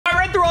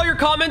read through all your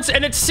comments,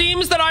 and it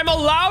seems that I'm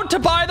allowed to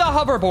buy the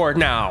hoverboard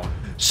now.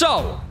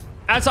 So,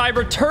 as I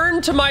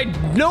return to my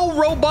no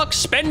Robux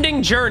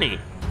spending journey,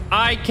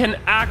 I can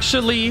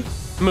actually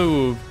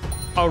move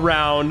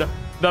around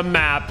the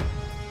map.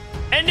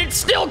 And it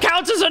still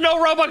counts as a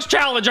no Robux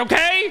challenge,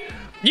 okay?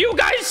 You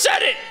guys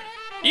said it.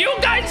 You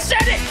guys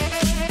said it.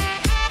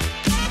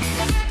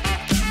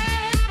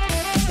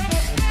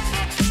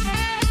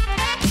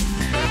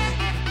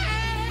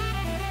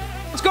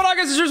 What's going on,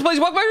 guys? It's RussoPlays.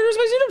 Welcome back to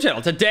RussoPlays YouTube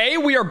channel. Today,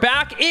 we are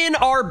back in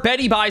our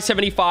Betty Buy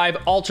 75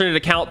 alternate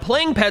account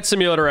playing Pet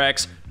Simulator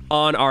X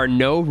on our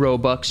no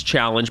Robux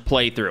challenge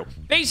playthrough.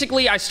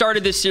 Basically, I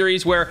started this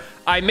series where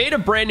I made a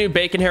brand new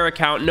bacon hair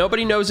account.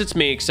 Nobody knows it's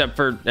me except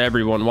for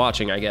everyone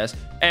watching, I guess.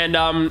 And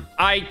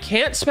I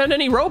can't spend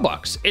any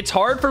Robux. It's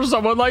hard for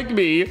someone like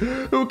me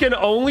who can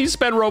only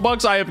spend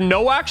Robux. I have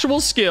no actual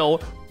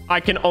skill.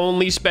 I can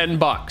only spend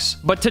bucks.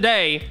 But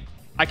today,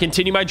 I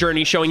continue my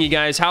journey showing you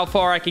guys how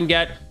far I can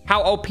get,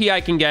 how OP I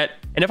can get,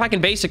 and if I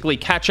can basically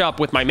catch up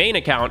with my main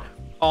account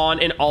on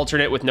an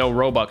alternate with no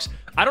Robux.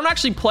 I don't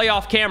actually play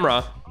off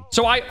camera,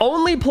 so I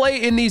only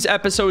play in these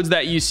episodes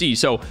that you see.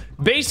 So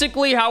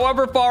basically,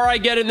 however far I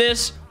get in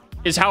this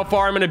is how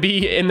far I'm going to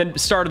be in the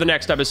start of the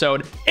next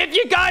episode. If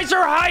you guys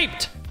are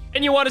hyped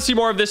and you want to see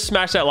more of this,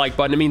 smash that like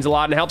button. It means a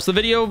lot and helps the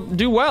video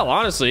do well,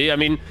 honestly. I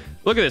mean,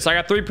 look at this. I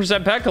got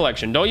 3% pet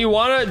collection. Don't you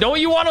want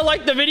to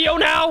like the video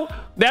now?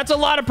 That's a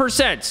lot of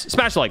percents.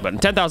 Smash the like button.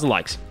 10,000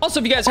 likes. Also,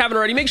 if you guys haven't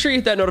already, make sure you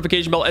hit that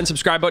notification bell and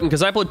subscribe button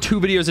because I upload 2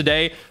 videos a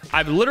day.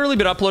 I've literally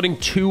been uploading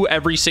 2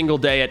 every single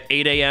day at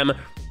 8 a.m.,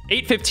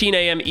 8:15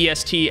 a.m.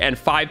 EST, and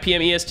 5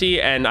 p.m. EST,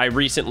 and I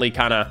recently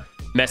kind of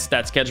messed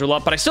that schedule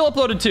up, but I still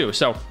uploaded 2.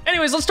 So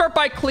anyways, let's start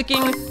by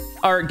clicking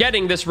or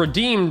getting this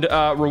redeemed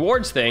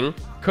rewards thing.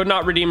 Could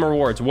not redeem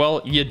rewards.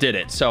 Well, you did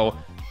it. So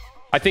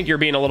I think you're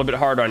being a little bit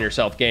hard on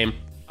yourself, game.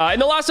 In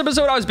the last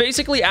episode, I was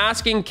basically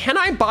asking, can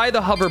I buy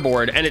the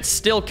hoverboard and it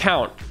still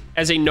count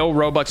as a no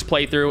Robux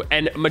playthrough?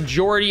 And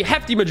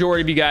hefty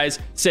majority of you guys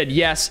said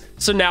yes.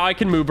 So now I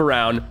can move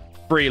around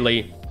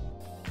freely.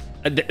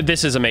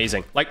 This is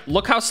amazing. Like,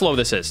 look how slow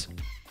this is.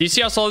 Do you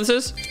see how slow this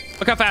is?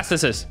 Look how fast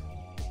this is.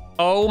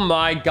 Oh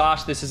my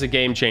gosh, this is a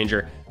game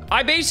changer.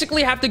 I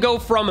basically have to go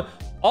from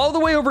all the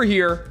way over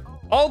here,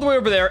 all the way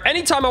over there.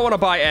 Anytime I want to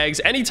buy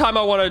eggs, anytime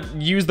I want to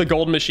use the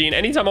gold machine,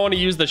 anytime I want to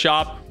use the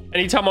shop,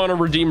 anytime I want to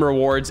redeem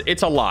rewards,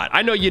 it's a lot.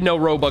 I know you know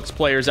Robux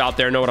players out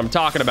there know what I'm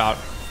talking about.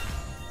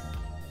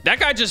 That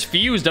guy just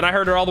fused and I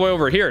heard it all the way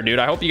over here, dude.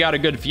 I hope you got a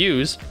good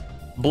fuse.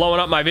 Blowing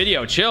up my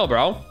video. Chill,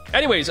 bro.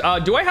 Anyways,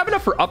 do I have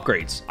enough for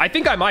upgrades? I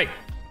think I might.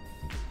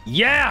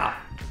 Yeah.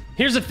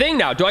 Here's the thing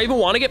now. Do I even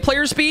want to get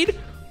player speed?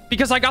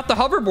 Because I got the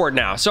hoverboard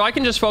now. So I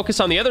can just focus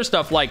on the other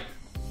stuff like,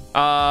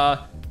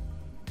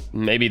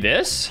 maybe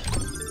this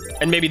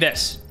and maybe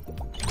this.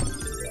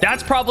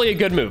 That's probably a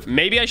good move.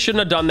 Maybe I shouldn't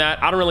have done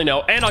that. I don't really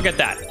know. And I'll get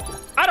that.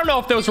 I don't know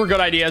if those were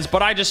good ideas,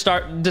 but I just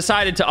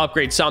decided to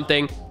upgrade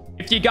something.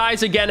 If you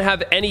guys, again,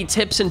 have any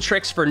tips and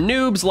tricks for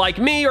noobs like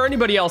me or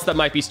anybody else that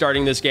might be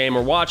starting this game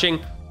or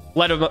watching,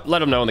 let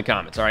them know in the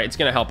comments, all right? It's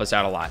going to help us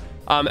out a lot.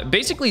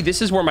 Basically,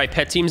 this is where my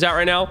pet team's at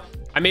right now.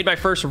 I made my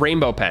first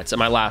rainbow pets at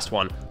my last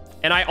one.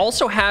 And I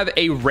also have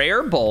a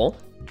rare bull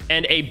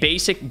and a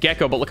basic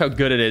gecko, but look how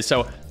good it is.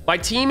 So my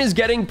team is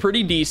getting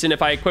pretty decent.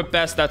 If I equip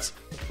best, that's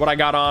what I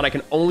got on. I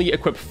can only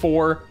equip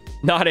 4,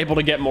 not able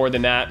to get more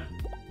than that.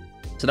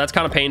 So that's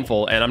kind of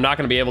painful, and I'm not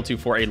going to be able to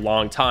for a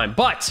long time.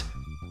 But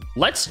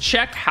let's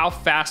check how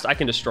fast I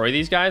can destroy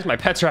these guys. My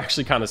pets are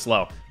actually kind of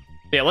slow.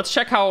 Yeah, let's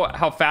check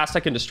how fast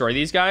I can destroy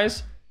these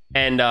guys.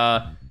 And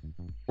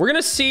we're going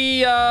to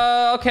see...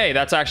 okay,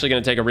 that's actually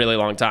going to take a really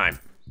long time.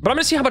 But I'm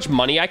going to see how much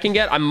money I can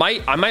get. I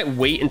might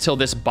wait until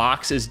this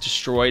box is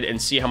destroyed and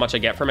see how much I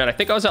get from it. I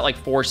think I was at like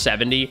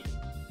 470.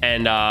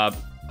 And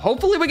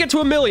hopefully we get to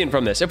 1 million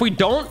from this. If we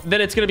don't,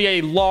 then it's going to be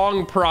a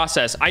long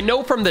process. I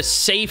know from the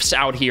safes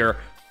out here,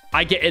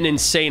 I get an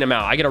insane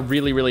amount. I get a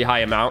really, really high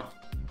amount.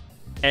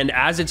 And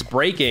as it's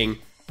breaking,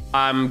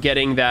 I'm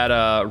getting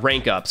that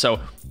rank up. So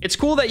it's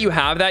cool that you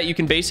have that. You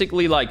can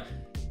basically, like,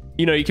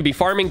 you know, you can be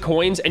farming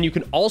coins and you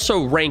can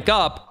also rank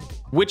up,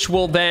 which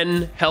will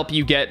then help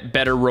you get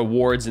better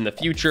rewards in the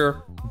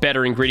future,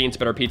 better ingredients,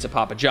 better pizza,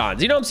 Papa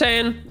John's. You know what I'm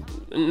saying?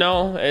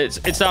 No,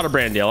 it's not a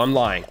brand deal. I'm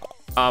lying.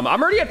 I'm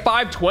already at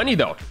 520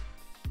 though.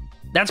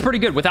 That's pretty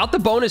good without the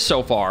bonus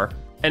so far.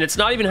 And it's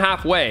not even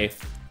halfway.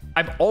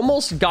 I've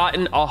almost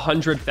gotten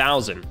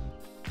 100,000.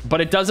 But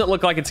it doesn't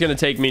look like it's going to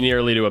take me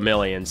nearly to 1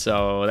 million.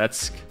 So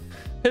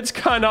it's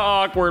kind of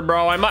awkward,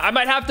 bro. I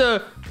might have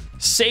to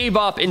save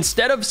up.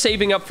 Instead of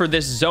saving up for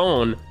this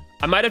zone,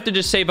 I might have to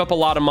just save up a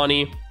lot of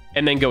money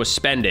and then go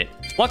spend it.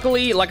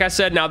 Luckily, like I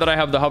said, now that I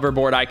have the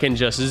hoverboard, I can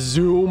just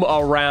zoom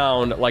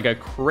around like a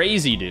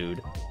crazy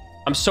dude.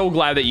 I'm so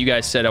glad that you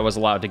guys said I was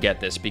allowed to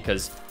get this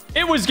because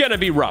it was going to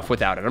be rough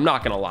without it. I'm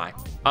not going to lie.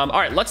 All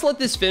right, let's let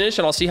this finish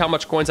and I'll see how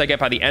much coins I get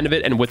by the end of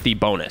it and with the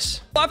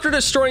bonus. After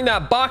destroying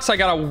that box, I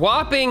got a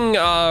whopping,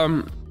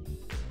 oh,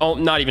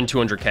 not even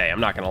 200K. I'm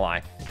not going to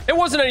lie. It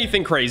wasn't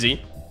anything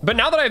crazy, but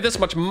now that I have this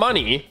much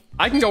money,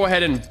 I can go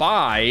ahead and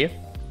buy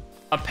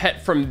a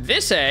pet from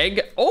this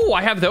egg. Oh,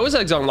 I have those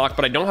eggs unlocked,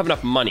 but I don't have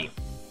enough money.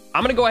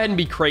 I'm going to go ahead and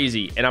be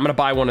crazy, and I'm going to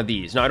buy one of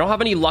these. Now, I don't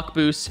have any luck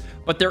boosts,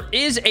 but there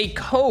is a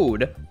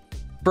code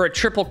for a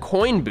triple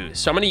coin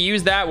boost. So I'm going to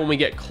use that when we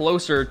get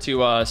closer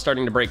to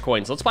starting to break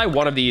coins. Let's buy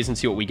one of these and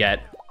see what we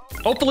get.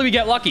 Hopefully we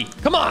get lucky.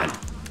 Come on.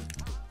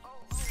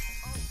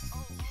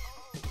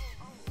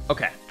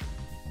 Okay.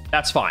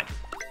 That's fine.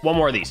 One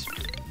more of these.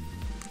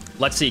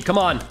 Let's see. Come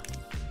on.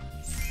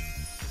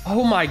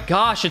 Oh my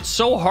gosh. It's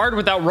so hard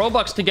without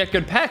Robux to get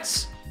good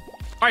pets.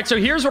 All right. So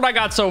here's what I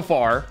got so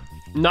far.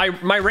 My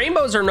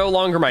rainbows are no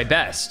longer my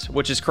best,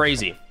 which is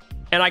crazy.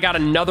 And I got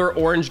another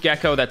orange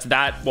gecko that's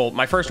that, well,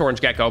 my first orange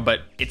gecko,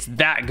 but it's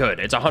that good.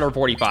 It's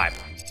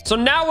 145. So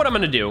now what I'm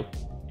going to do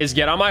is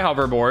get on my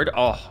hoverboard.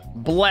 Oh,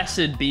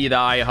 blessed be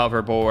thy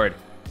hoverboard.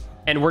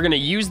 And we're going to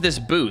use this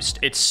boost.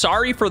 It's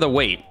sorry for the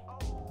wait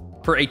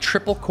for a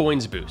triple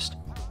coins boost.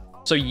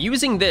 So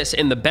using this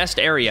in the best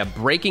area,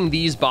 breaking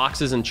these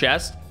boxes and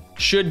chests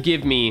should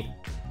give me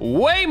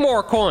way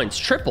more coins,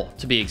 triple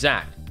to be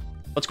exact.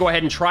 Let's go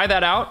ahead and try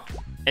that out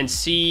and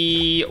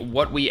see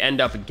what we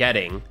end up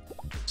getting.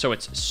 So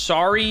it's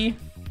sorry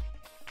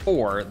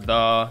for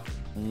the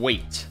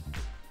wait.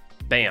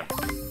 Bam.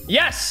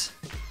 Yes.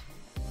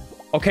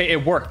 Okay,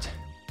 it worked.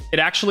 It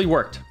actually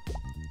worked.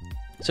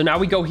 So now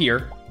we go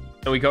here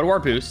and we go to our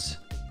boosts.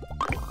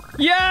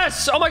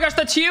 Yes. Oh my gosh,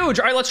 that's huge.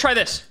 All right, let's try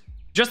this.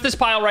 Just this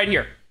pile right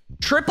here.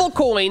 Triple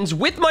coins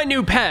with my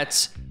new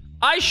pets.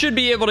 I should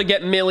be able to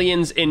get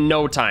millions in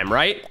no time,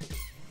 right?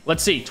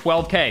 Let's see,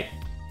 12K.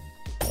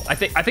 I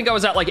think I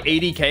was at like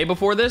 80K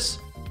before this.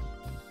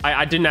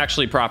 I didn't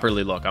actually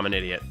properly look. I'm an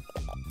idiot.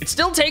 It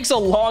still takes a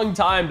long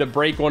time to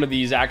break one of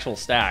these actual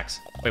stacks.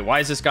 Wait, why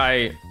is this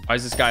guy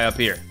up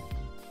here?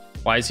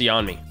 Why is he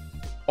on me?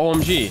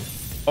 OMG.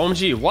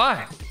 OMG,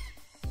 why?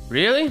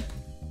 Really?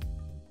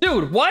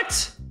 Dude,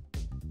 what?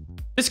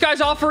 This guy's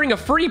offering a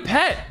free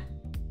pet.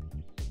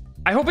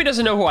 I hope he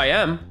doesn't know who I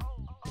am.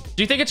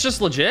 Do you think it's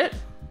just legit?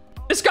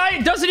 This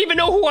guy doesn't even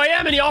know who I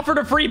am and he offered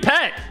a free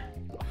pet.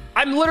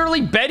 I'm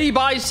literally Betty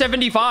by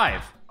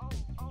 75.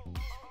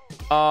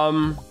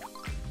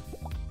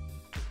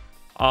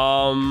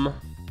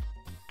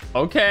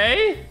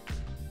 Okay.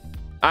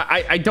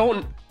 I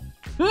don't...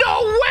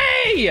 No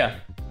way!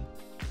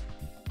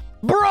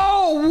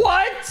 Bro,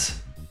 what?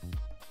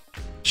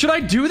 Should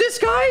I do this,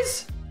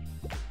 guys?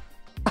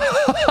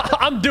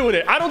 I'm doing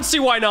it. I don't see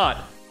why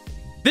not.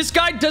 This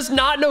guy does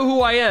not know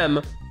who I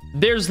am.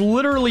 There's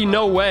literally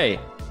no way.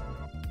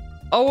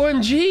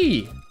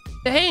 OMG.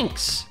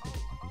 Thanks.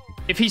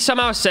 If he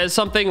somehow says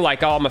something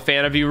like, oh, I'm a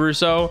fan of you,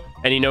 Russo,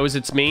 and he knows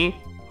it's me,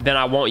 then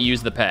I won't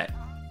use the pet.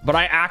 But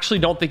I actually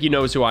don't think he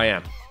knows who I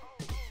am.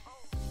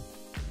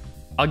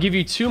 I'll give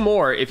you 2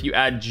 more if you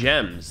add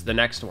gems, the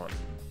next one.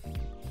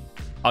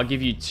 I'll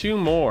give you 2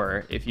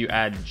 more if you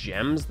add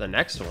gems, the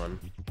next one.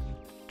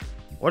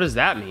 What does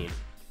that mean?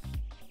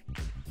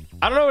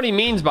 I don't know what he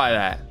means by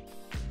that.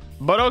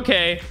 But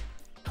okay.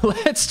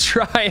 Let's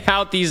try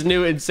out these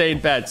new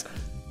insane pets.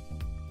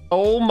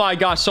 Oh my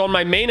gosh. So on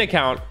my main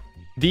account,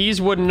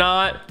 these would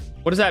not...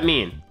 What does that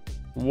mean?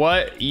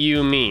 What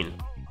you mean?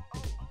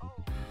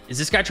 Is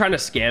this guy trying to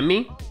scam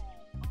me?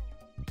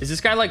 Is this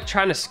guy like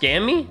trying to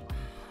scam me?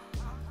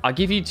 I'll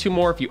give you 2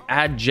 more if you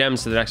add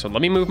gems to the next one.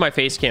 Let me move my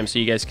face cam so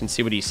you guys can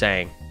see what he's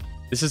saying.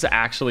 This is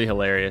actually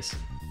hilarious.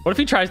 What if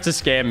he tries to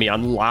scam me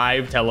on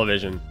live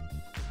television?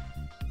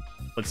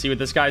 Let's see what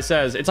this guy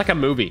says. It's like a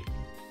movie.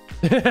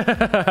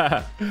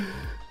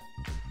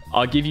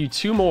 I'll give you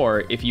 2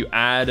 more if you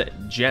add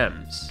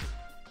gems.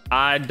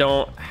 I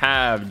don't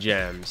have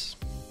gems.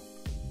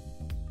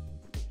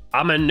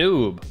 I'm a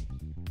noob.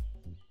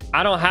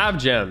 I don't have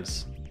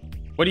gems.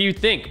 What do you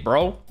think,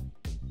 bro? All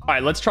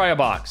right, let's try a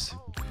box.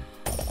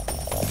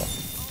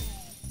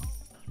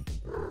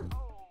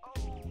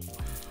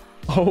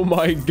 Oh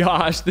my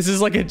gosh, this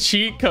is like a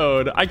cheat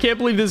code. I can't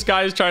believe this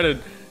guy's trying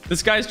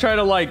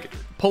to like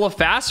pull a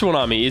fast one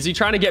on me. Is he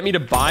trying to get me to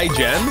buy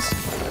gems?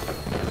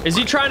 Is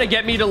he trying to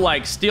get me to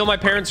like steal my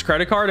parents'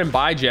 credit card and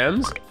buy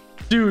gems?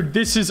 Dude,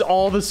 this is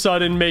all of a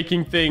sudden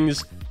making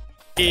things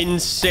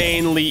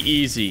insanely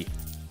easy.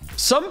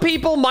 Some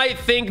people might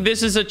think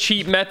this is a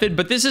cheap method,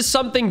 but this is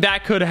something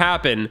that could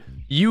happen.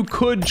 You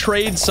could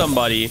trade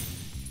somebody.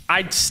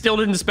 I still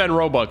didn't spend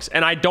Robux,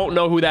 and I don't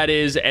know who that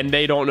is, and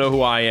they don't know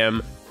who I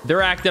am.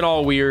 They're acting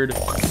all weird.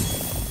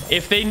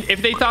 If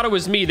they thought it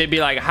was me, they'd be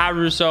like, hi,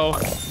 Russo.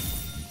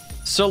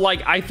 So,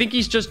 like, I think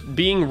he's just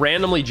being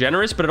randomly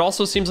generous, but it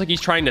also seems like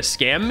he's trying to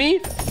scam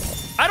me.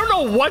 I don't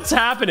know what's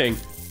happening,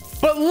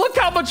 but look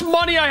how much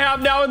money I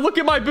have now, and look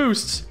at my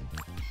boosts.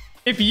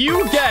 If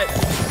you get...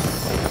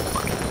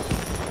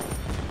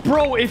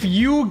 Bro, if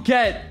you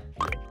get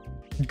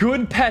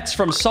good pets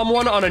from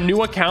someone on a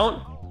new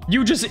account,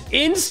 you just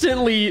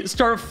instantly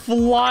start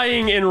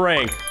flying in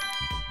rank.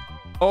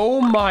 Oh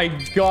my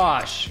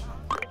gosh.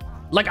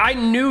 Like, I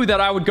knew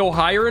that I would go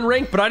higher in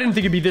rank, but I didn't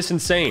think it'd be this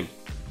insane.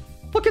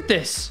 Look at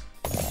this.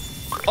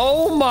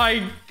 Oh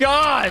my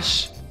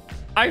gosh.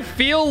 I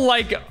feel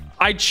like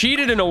I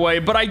cheated in a way,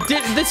 but I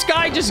did. This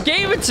guy just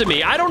gave it to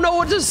me. I don't know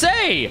what to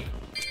say.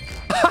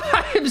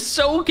 I'm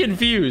so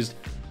confused.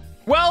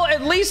 Well,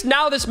 at least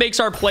now this makes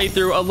our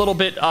playthrough a little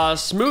bit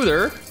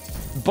smoother.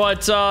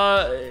 But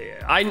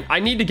I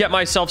need to get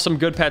myself some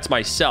good pets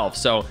myself.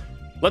 So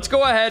let's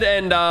go ahead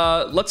and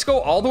let's go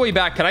all the way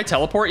back. Can I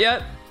teleport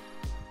yet?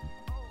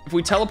 If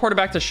we teleport it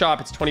back to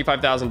shop, it's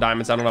 25,000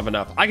 diamonds. I don't have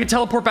enough. I can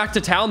teleport back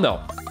to town,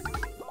 though.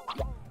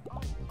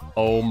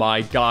 Oh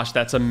my gosh,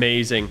 that's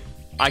amazing.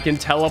 I can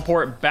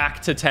teleport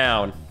back to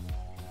town.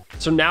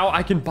 So now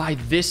I can buy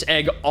this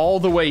egg all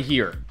the way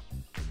here.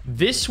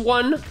 This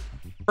one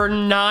for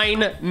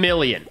 9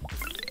 million.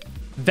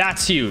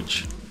 That's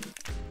huge.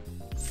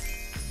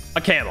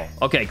 A camel.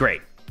 Okay,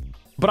 great.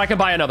 But I can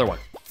buy another one.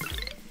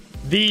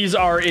 These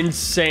are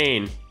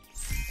insane.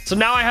 So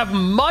now I have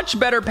much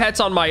better pets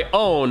on my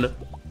own.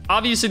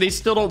 Obviously, they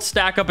still don't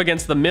stack up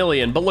against the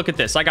million, but look at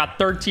this. I got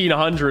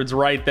 1300s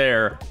right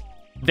there.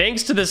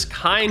 Thanks to this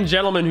kind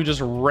gentleman who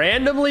just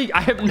randomly,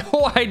 I have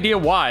no idea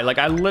why. Like,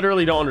 I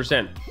literally don't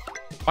understand.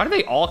 Why do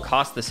they all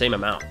cost the same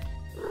amount?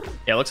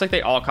 Yeah, it looks like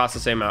they all cost the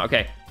same amount.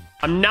 Okay,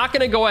 I'm not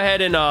going to go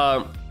ahead and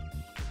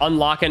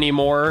unlock any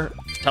more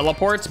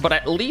teleports, but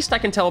at least I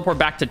can teleport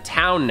back to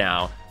town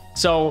now.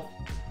 So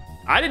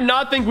I did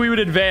not think we would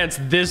advance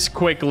this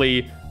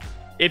quickly.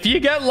 If you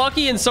get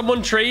lucky and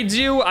someone trades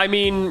you, I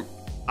mean,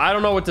 I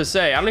don't know what to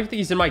say. I don't even think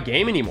he's in my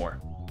game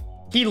anymore.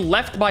 He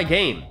left my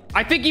game.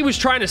 I think he was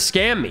trying to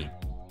scam me.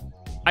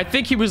 I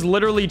think he was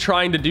literally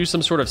trying to do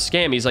some sort of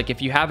scam. He's like,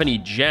 if you have any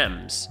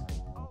gems,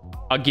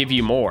 I'll give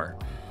you more.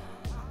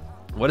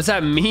 What does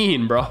that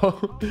mean, bro?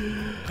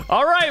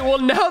 All right, well,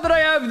 now that I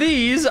have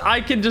these, I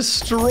can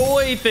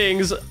destroy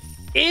things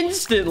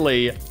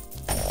instantly.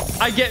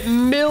 I get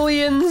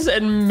millions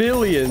and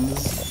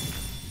millions.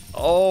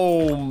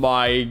 Oh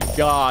my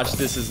gosh,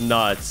 this is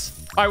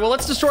nuts. All right, well,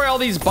 let's destroy all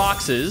these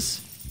boxes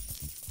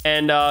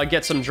and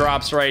get some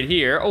drops right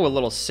here. Oh, a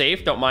little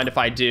safe. Don't mind if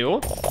I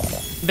do.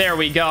 There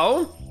we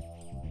go.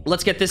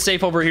 Let's get this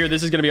safe over here.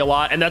 This is going to be a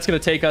lot, and that's going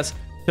to take us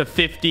to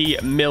 50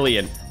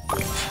 million.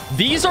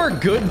 These are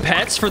good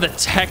pets for the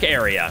tech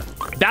area.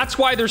 That's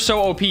why they're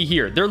so OP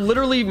here. They're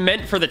literally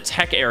meant for the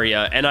tech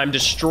area, and I'm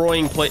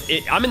destroying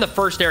I'm in the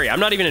first area. I'm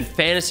not even in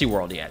fantasy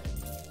world yet.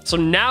 So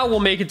now we'll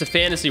make it to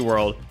fantasy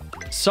world.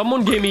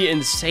 Someone gave me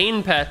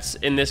insane pets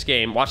in this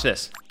game. Watch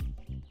this.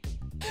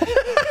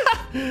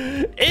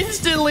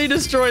 Instantly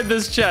destroyed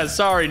this chest.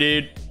 Sorry,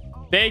 dude.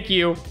 Thank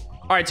you.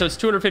 All right, so it's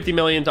 250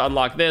 million to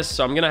unlock this,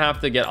 so I'm gonna have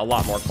to get a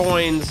lot more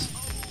coins.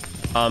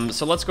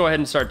 So let's go ahead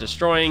and start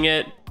destroying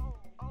it.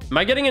 Am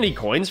I getting any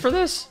coins for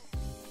this?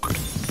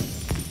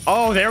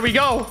 Oh, there we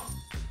go. All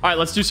right,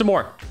 let's do some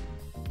more.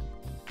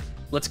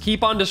 Let's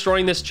keep on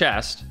destroying this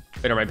chest.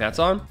 Wait, are my pets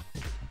on?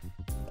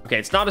 Okay,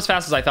 it's not as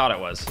fast as I thought it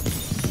was.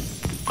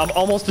 I'm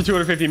almost to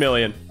 250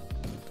 million.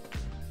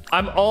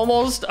 I'm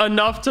almost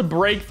enough to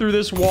break through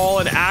this wall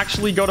and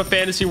actually go to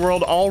fantasy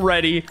world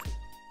already.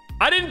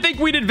 I didn't think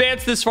we'd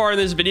advance this far in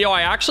this video.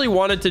 I actually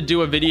wanted to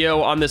do a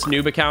video on this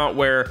noob account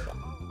where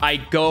I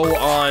go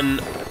on...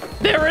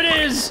 There it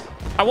is!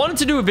 I wanted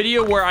to do a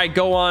video where I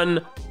go on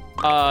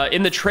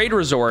in the trade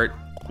resort.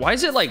 Why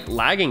is it like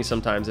lagging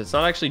sometimes? It's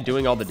not actually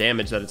doing all the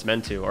damage that it's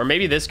meant to. Or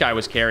maybe this guy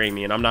was carrying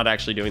me and I'm not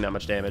actually doing that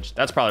much damage.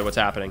 That's probably what's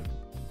happening.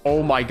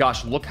 Oh my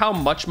gosh, look how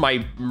much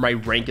my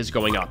rank is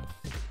going up.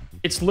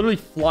 It's literally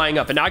flying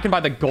up, and now I can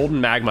buy the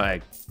golden magma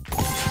egg.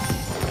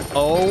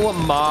 Oh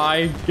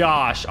my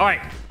gosh. All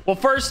right, well,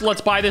 first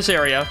let's buy this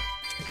area.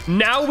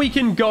 Now we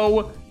can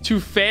go to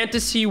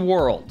fantasy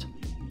world.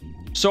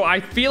 So I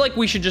feel like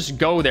we should just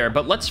go there,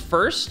 but let's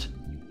first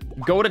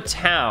go to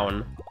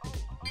town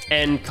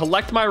and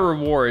collect my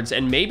rewards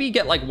and maybe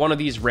get like one of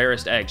these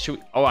rarest eggs.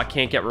 Oh, I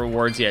can't get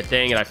rewards yet.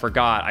 Dang it, I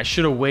forgot. I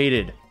should have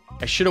waited.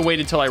 I should have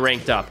waited till I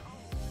ranked up.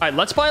 All right,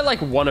 let's buy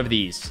like one of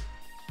these.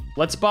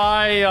 Let's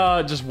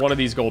buy just one of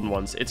these golden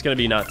ones. It's gonna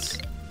be nuts.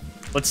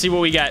 Let's see what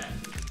we get.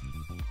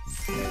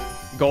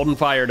 Golden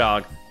fire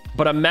dog.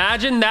 But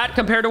imagine that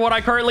compared to what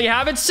I currently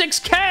have. It's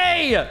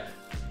 6K!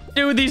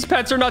 Dude, these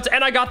pets are nuts.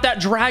 And I got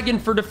that dragon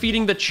for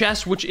defeating the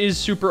chest, which is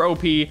super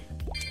OP.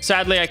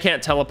 Sadly, I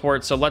can't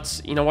teleport. So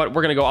let's, you know what?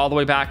 We're gonna go all the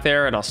way back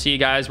there, and I'll see you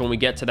guys when we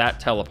get to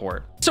that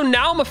teleport. So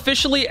now I'm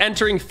officially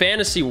entering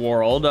fantasy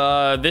world.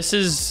 This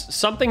is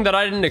something that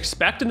I didn't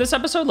expect in this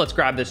episode. Let's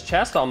grab this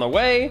chest on the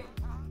way.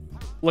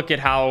 Look at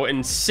how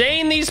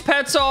insane these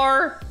pets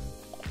are.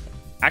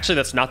 Actually,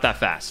 that's not that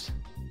fast.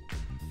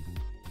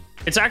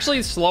 It's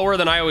actually slower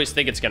than I always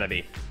think it's gonna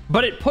be.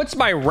 But it puts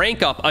my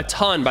rank up a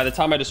ton by the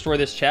time I destroy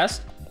this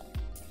chest.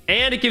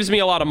 And it gives me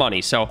a lot of money.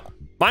 So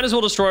might as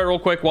well destroy it real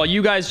quick while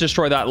you guys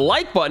destroy that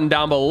like button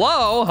down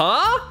below,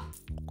 huh?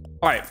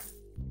 All right,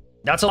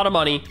 that's a lot of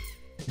money.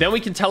 Then we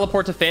can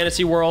teleport to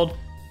fantasy world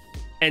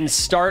and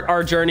start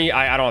our journey.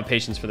 I don't have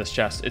patience for this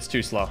chest. It's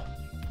too slow.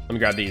 Let me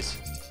grab these.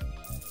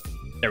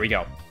 There we go.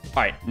 All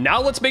right,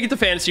 now let's make it to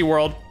fantasy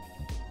world.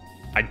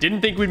 I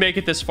didn't think we'd make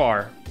it this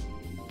far,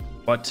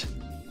 but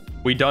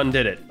we done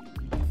did it.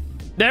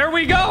 There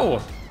we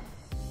go.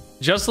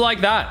 Just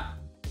like that.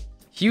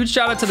 Huge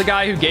shout out to the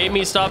guy who gave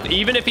me stuff,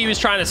 even if he was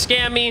trying to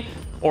scam me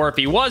or if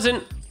he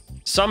wasn't.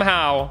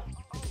 Somehow,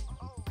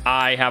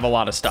 I have a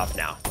lot of stuff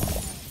now.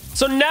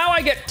 So now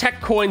I get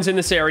tech coins in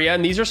this area,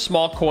 and these are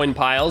small coin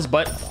piles,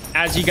 but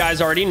as you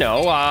guys already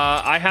know,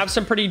 I have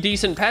some pretty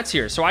decent pets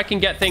here, so I can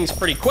get things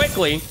pretty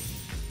quickly.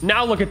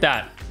 Now look at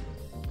that.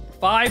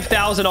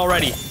 5,000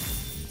 already.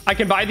 I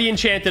can buy the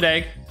enchanted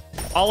egg.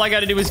 All I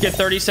got to do is get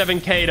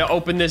 37K to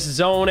open this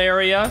zone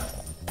area.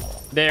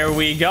 There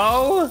we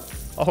go.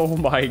 Oh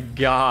my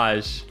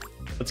gosh.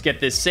 Let's get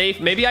this safe.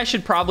 Maybe I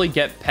should probably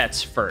get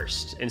pets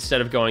first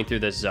instead of going through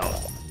this zone.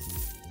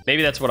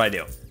 Maybe that's what I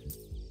do.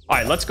 All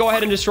right, let's go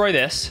ahead and destroy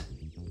this.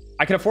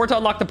 I can afford to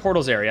unlock the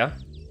portals area.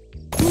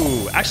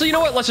 Ooh, actually, you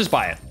know what? Let's just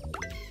buy it.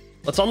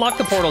 Let's unlock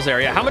the portals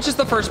area. How much is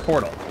the first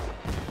portal?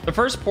 The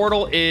first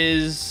portal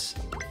is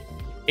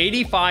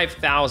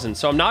 85,000.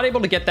 So I'm not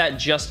able to get that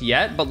just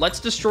yet, but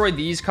let's destroy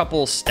these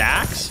couple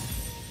stacks.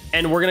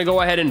 And we're going to go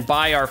ahead and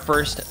buy our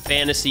first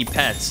fantasy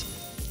pets.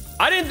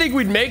 I didn't think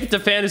we'd make it to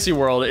Fantasy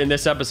World in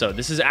this episode.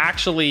 This is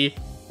actually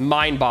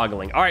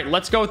mind-boggling. All right,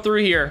 let's go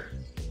through here.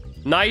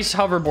 Nice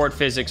hoverboard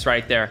physics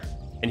right there.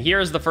 And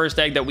here's the first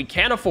egg that we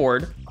can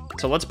afford.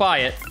 So let's buy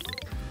it.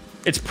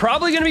 It's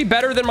probably going to be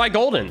better than my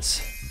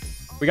goldens.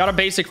 We got a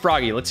basic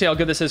froggy. Let's see how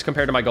good this is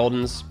compared to my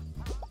goldens.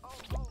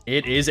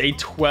 It is a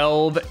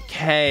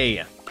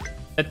 12K.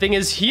 That thing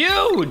is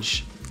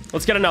huge.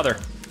 Let's get another.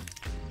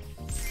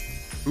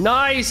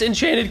 Nice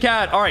enchanted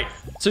cat. All right.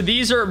 So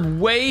these are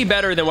way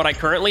better than what I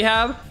currently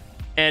have.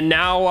 And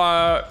now,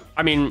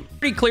 I mean,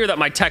 pretty clear that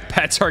my tech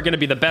pets are going to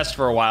be the best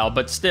for a while,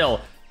 but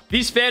still,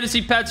 these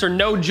fantasy pets are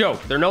no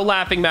joke. They're no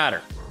laughing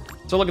matter.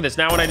 So look at this.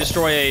 Now when I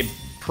destroy a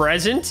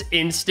present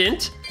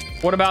instant,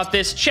 what about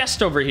this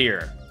chest over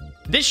here?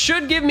 This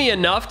should give me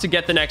enough to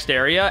get the next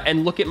area,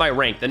 and look at my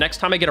rank. The next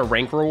time I get a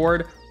rank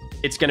reward,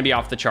 it's going to be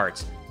off the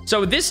charts.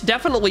 So this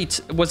definitely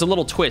was a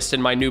little twist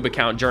in my noob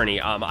account journey.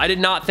 I did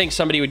not think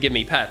somebody would give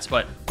me pets,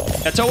 but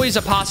that's always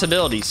a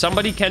possibility.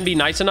 Somebody can be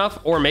nice enough,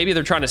 or maybe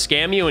they're trying to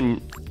scam you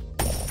and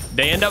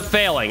they end up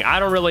failing. I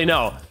don't really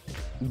know,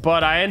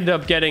 but I ended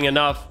up getting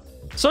enough.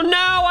 So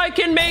now I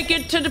can make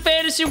it to the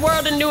fantasy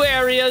world in new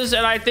areas,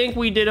 and I think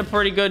we did a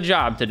pretty good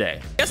job today.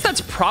 I guess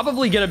that's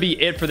probably going to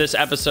be it for this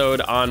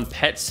episode on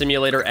Pet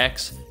Simulator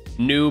X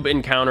Noob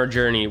Encounter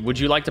Journey. Would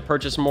you like to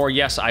purchase more?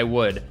 Yes, I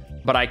would,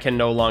 but I can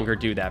no longer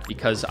do that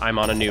because I'm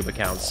on a noob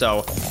account.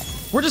 So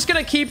we're just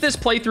going to keep this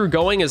playthrough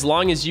going as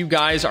long as you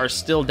guys are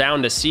still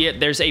down to see it.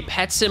 There's a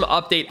Pet Sim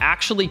update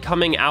actually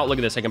coming out. Look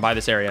at this. I can buy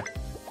this area.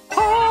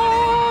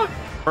 Ah!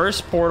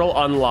 First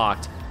portal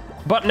unlocked.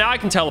 But now I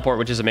can teleport,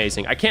 which is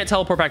amazing. I can't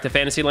teleport back to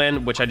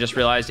Fantasyland, which I just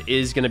realized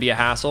is going to be a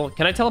hassle.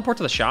 Can I teleport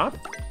to the shop?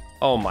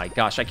 Oh my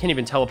gosh, I can't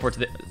even teleport to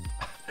the...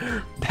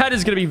 That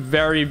is going to be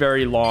very,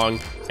 very long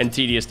and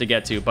tedious to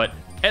get to. But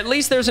at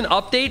least there's an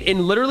update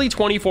in literally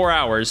 24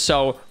 hours.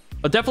 So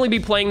I'll definitely be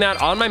playing that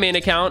on my main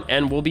account,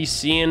 and we'll be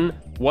seeing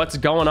what's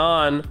going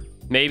on.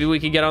 Maybe we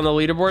could get on the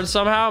leaderboard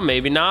somehow.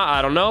 Maybe not.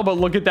 I don't know. But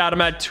look at that.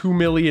 I'm at 2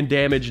 million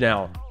damage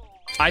now.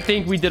 I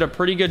think we did a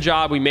pretty good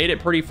job. We made it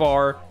pretty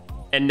far.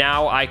 And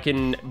now I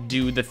can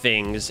do the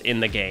things in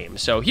the game.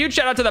 So huge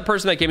shout out to that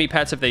person that gave me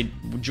pets if they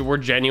were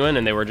genuine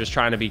and they were just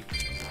trying to be,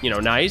 you know,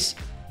 nice.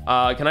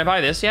 Can I buy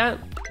this yet?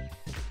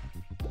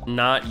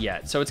 Not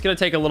yet. So it's going to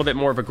take a little bit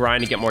more of a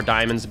grind to get more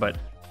diamonds, but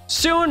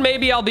soon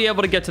maybe I'll be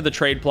able to get to the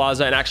trade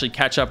plaza and actually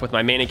catch up with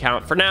my main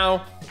account. For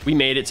now, we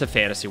made it to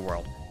Fantasy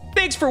World.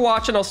 Thanks for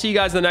watching. I'll see you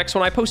guys in the next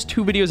one. I post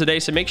 2 videos a day,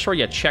 so make sure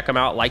you check them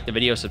out, like the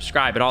video,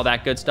 subscribe, and all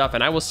that good stuff.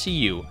 And I will see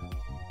you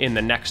in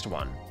the next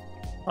one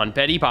on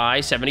Betty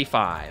Bye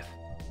 75.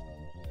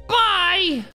 Bye!